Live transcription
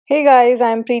Hey guys,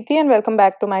 I am Preeti and welcome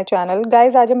back to my channel.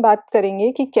 Guys, आज हम बात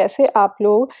करेंगे कि कैसे आप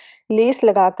लोग लेस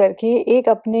लगा करके एक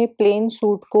अपने प्लेन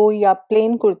सूट को या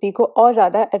प्लेन कुर्ती को और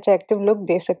ज़्यादा अट्रैक्टिव लुक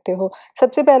दे सकते हो।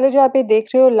 सबसे पहले जो आप ये देख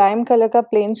रहे हो लाइम कलर का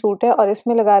प्लेन सूट है और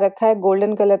इसमें लगा रखा है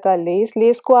गोल्डन कलर का लेस।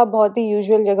 लेस को आप बहुत ही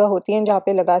यूजुअल जगह होती हैं जहाँ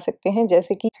पे लगा सकते हैं,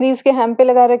 जैसे कि स्लीव्स के hem पे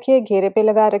लगा रखिए, घेरे पे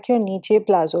लगा रखिए और नीचे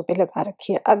प्लाजो पे लगा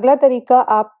रखिए। अगला तरीका,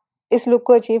 आप इस लुक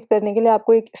को अचीव करने के लिए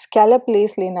आपको एक स्कैलप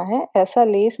लेस लेना है। ऐसा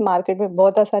लेस मार्केट में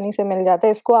बहुत आसानी से मिल जाता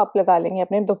है, इसको आप लगा लेंगे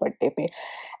अपने दुपट्टे पे।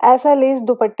 ऐसा लेस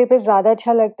दुपट्टे पे ज़्यादा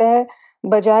अच्छा लगता है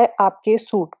बजाय आपके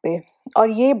सूट पे, और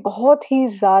ये बहुत ही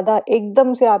ज़्यादा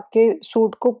एकदम से आपके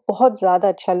सूट को बहुत ज़्यादा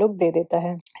अच्छा लुक दे देता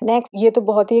है। नेक्स्ट, ये तो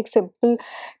बहुत ही एक सिंपल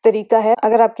तरीका है।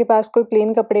 अगर आपके पास कोई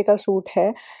प्लेन कपड़े का सूट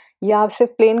है या आप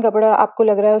सिर्फ प्लेन कपड़ा आपको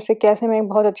लग रहा है उससे कैसे मैं एक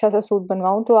बहुत अच्छा सा सूट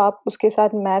बनवाऊं, तो आप उसके साथ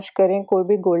मैच करें कोई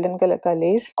भी गोल्डन कलर का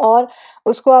लेस और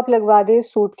उसको आप लगवा दें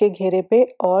सूट के घेरे पे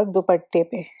और दुपट्टे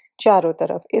पे चारों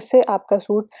तरफ। इससे आपका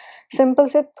सूट सिंपल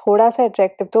से थोड़ा सा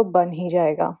अट्रैक्टिव तो बन ही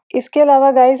जाएगा। इसके अलावा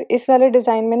गाइज, इस वाले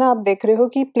डिजाइन में ना आप देख रहे हो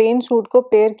कि प्लेन सूट को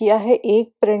पेयर किया है एक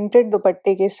प्रिंटेड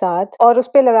दुपट्टे के साथ और उस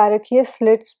पे लगा रखी है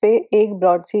स्लिट्स पे एक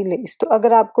ब्रॉड सी लेस। तो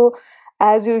अगर आपको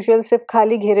एज यूजुअल सिर्फ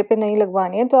खाली घेरे पे नहीं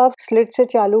लगवानी है तो आप स्लिट से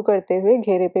चालू करते हुए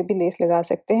घेरे पे भी लेस लगा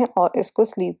सकते हैं और इसको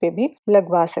स्लीव पे भी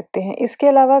लगवा सकते हैं। इसके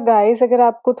अलावा गाइस, अगर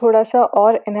आपको थोड़ा सा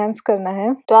और एनहांस करना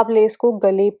है तो आप लेस को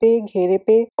गले पे, घेरे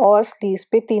पे और स्लीव्स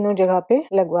पे तीनों जगह पे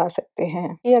लगवा सकते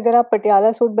हैं। ये अगर आप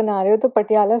पटियाला सूट बना रहे हो तो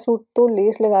पटियाला सूट तो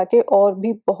लेस लगा के और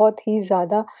भी बहुत ही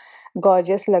ज्यादा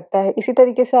गॉर्जियस लगता है। इसी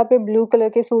तरीके से आप ये ब्लू कलर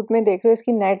के सूट में देख रहे हो,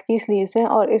 इसकी नेट की स्लीव्स हैं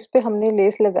और इस पे हमने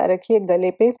लेस लगा रखी है गले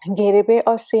पे, घेरे पे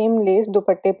और सेम लेस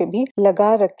दुपट्टे पे भी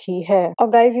लगा रखी है। और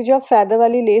गाइस, ये जो आप फेदर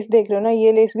वाली लेस देख रहे हो ना,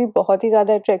 ये लेस भी बहुत ही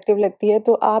ज्यादा अट्रैक्टिव लगती है।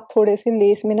 तो आप थोड़े से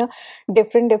लेस में ना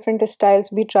डिफरेंट स्टाइल्स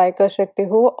भी ट्राई कर सकते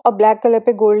हो। और ब्लैक कलर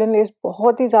पे गोल्डन लेस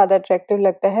बहुत ही ज्यादा अट्रैक्टिव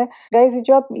लगता है। गाइस, ये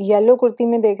जो आप येलो कुर्ती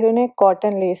में देख रहे हो ना,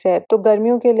 कॉटन लेस है, तो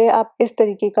गर्मियों के लिए आप इस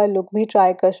तरीके का लुक भी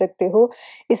ट्राई कर सकते हो।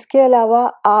 इसके अलावा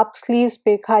आप स्लीव्स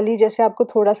पे खाली, जैसे आपको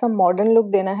थोड़ा सा मॉडर्न लुक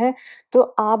देना है तो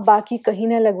आप बाकी कहीं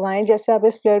ना लगवाएं। जैसे आप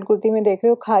इस फ्लेयर कुर्ती में देख रहे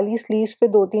हो, खाली स्लीव्स पे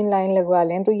 2-3 लाइन लगवा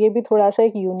लें तो ये भी थोड़ा सा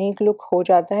एक यूनिक लुक हो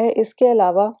जाता है। इसके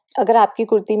अलावा अगर आपकी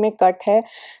कुर्ती में कट है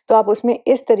तो आप उसमें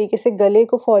इस तरीके से गले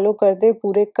को फॉलो करते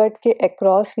पूरे कट के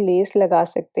अक्रॉस लेस लगा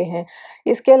सकते हैं।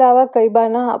 इसके अलावा कई बार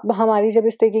ना हमारी जब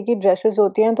इस तरीके की ड्रेसेस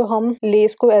होती हैं तो हम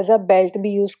लेस को एज अ बेल्ट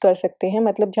भी यूज कर सकते हैं,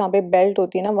 मतलब जहाँ पे बेल्ट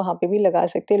होती है ना वहाँ पे भी लगा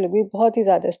सकते हैं। लुक भी बहुत ही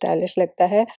ज्यादा स्टाइलिश लगता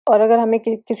है। और अगर हमें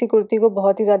किसी कुर्ती को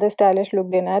बहुत ही ज्यादा स्टाइलिश लुक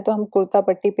देना है तो हम कुर्ता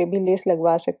पट्टी पे भी लेस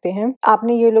लगवा सकते हैं।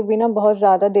 आपने ये लुक भी ना बहुत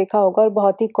ज्यादा देखा होगा और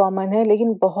बहुत ही कॉमन है,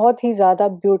 लेकिन बहुत ही ज्यादा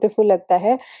ब्यूटीफुल लगता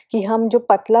है कि हम जो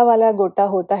पतला वाला गोटा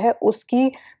होता है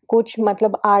उसकी कुछ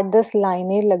मतलब 8-10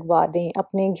 लाइनें लगवा दें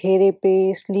अपने घेरे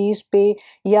पे, स्लीव्स पे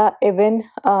या इवन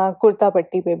कुर्ता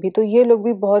पट्टी पे भी। तो ये लुक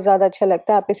भी बहुत ज़्यादा अच्छा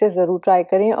लगता है। आप इसे ज़रूर ट्राई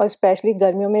करें और स्पेशली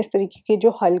गर्मियों में इस तरीके के जो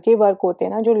हल्के वर्क होते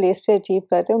हैं ना, जो लेस से अचीव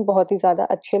करते हैं, वो बहुत ही ज़्यादा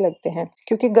अच्छे लगते हैं,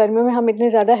 क्योंकि गर्मियों में हम इतने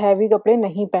ज़्यादा हैवी कपड़े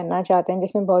नहीं पहनना चाहते हैं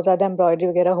जिसमें बहुत ज़्यादा एम्ब्रॉयडरी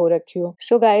वगैरह हो रखी हो।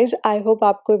 सो गाइज, आई होप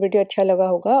आपको वीडियो अच्छा लगा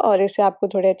होगा और इससे आपको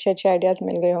थोड़े अच्छे आइडियाज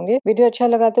मिल गए होंगे। वीडियो अच्छा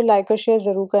लगा तो लाइक और शेयर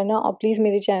जरूर करना और प्लीज़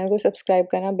मेरे चैनल को सब्सक्राइब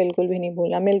करना बिल्कुल भी नहीं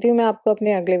भूलना। मिलती हूँ मैं आपको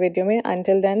अपने अगले वीडियो में।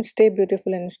 Until then, stay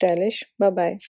beautiful and stylish. Bye bye.